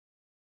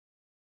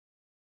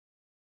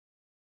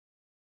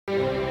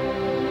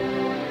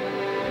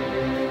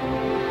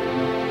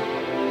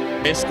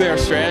Basically our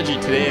strategy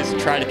today is to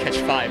try to catch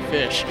 5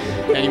 fish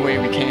any way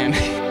we can.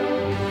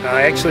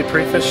 Actually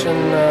pre-fishing,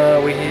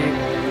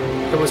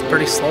 it was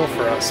pretty slow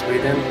for us. We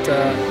didn't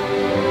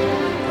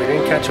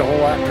catch a whole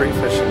lot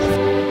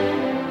pre-fishing.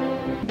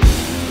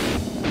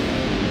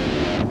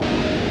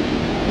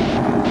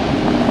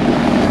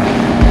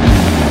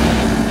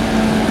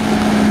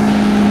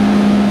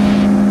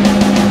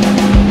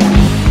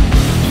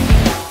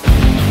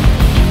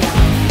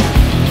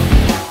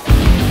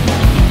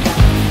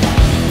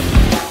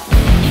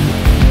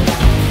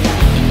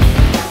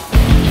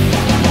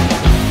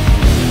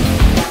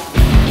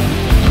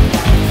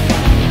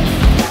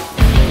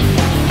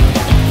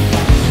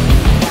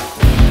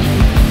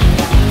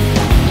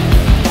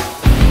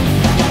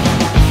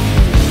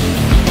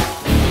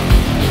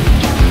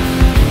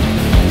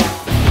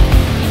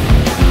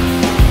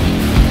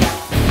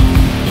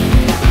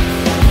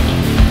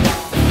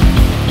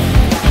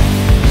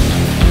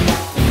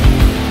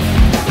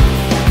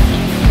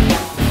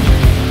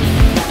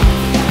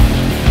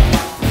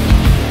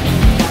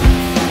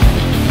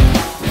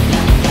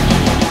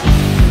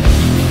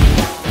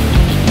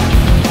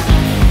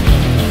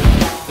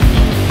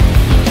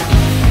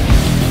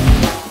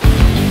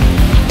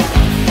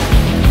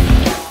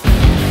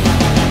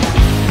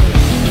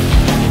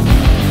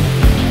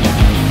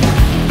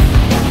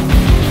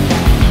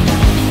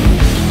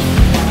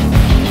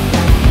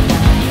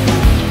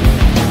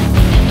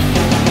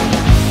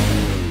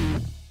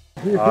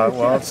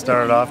 Well, it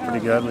started off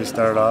pretty good. We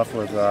started off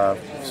with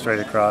straight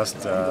across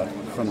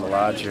from the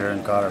lodge here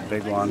and caught our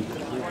big one,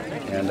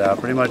 and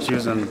pretty much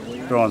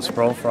throwing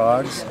spro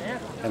frogs,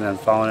 and then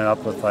following it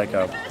up with like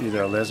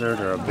either a lizard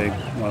or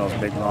one of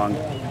those big long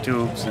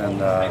tubes, and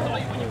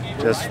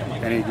just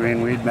any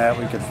green weed mat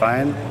we could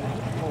find.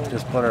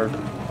 Just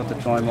put the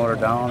trolling motor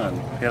down and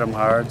hit them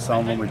hard. Some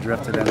of them we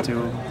drifted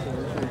into.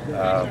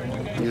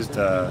 Used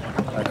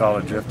I call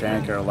it a drift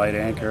anchor, a light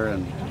anchor,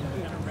 and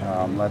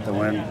let the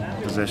wind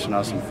position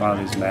us in front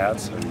of these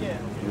mats, and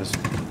just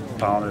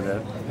pounded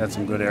it. Had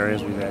some good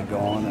areas we had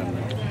going,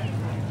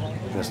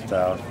 and just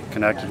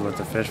connected with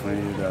the fish we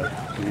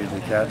needed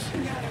to catch.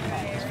 And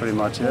that's pretty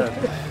much it.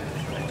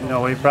 You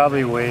know, we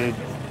probably weighed,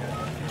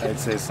 I'd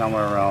say,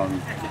 somewhere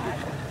around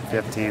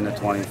 15 to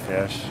 20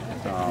 fish.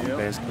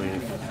 Basically,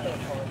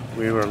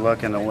 we were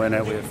looking to win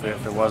it.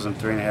 If it wasn't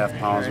 3.5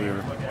 pounds, we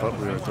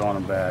were throwing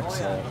them back.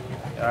 So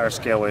our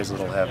scale weighs a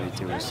little heavy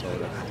too, so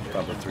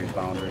probably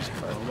 3-pounders.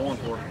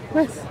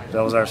 Nice.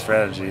 That was our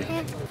strategy.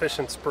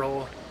 Fishing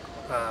spro,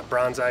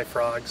 bronze eye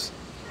frogs,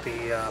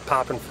 the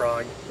popping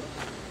frog,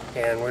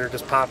 and we were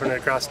just popping it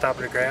across the top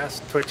of the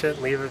grass, twitch it,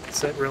 leave it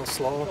sit real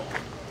slow,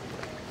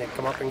 and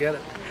come up and get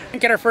it.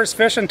 Didn't get our first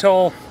fish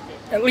until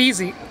at least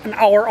an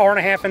hour and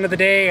a half into the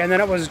day, and then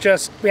it was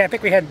just, I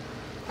think we had,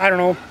 I don't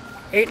know,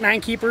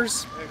 8-9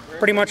 keepers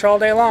pretty much all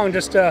day long,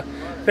 just a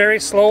very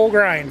slow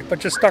grind, but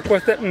just stuck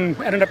with it and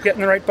ended up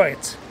getting the right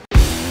bites.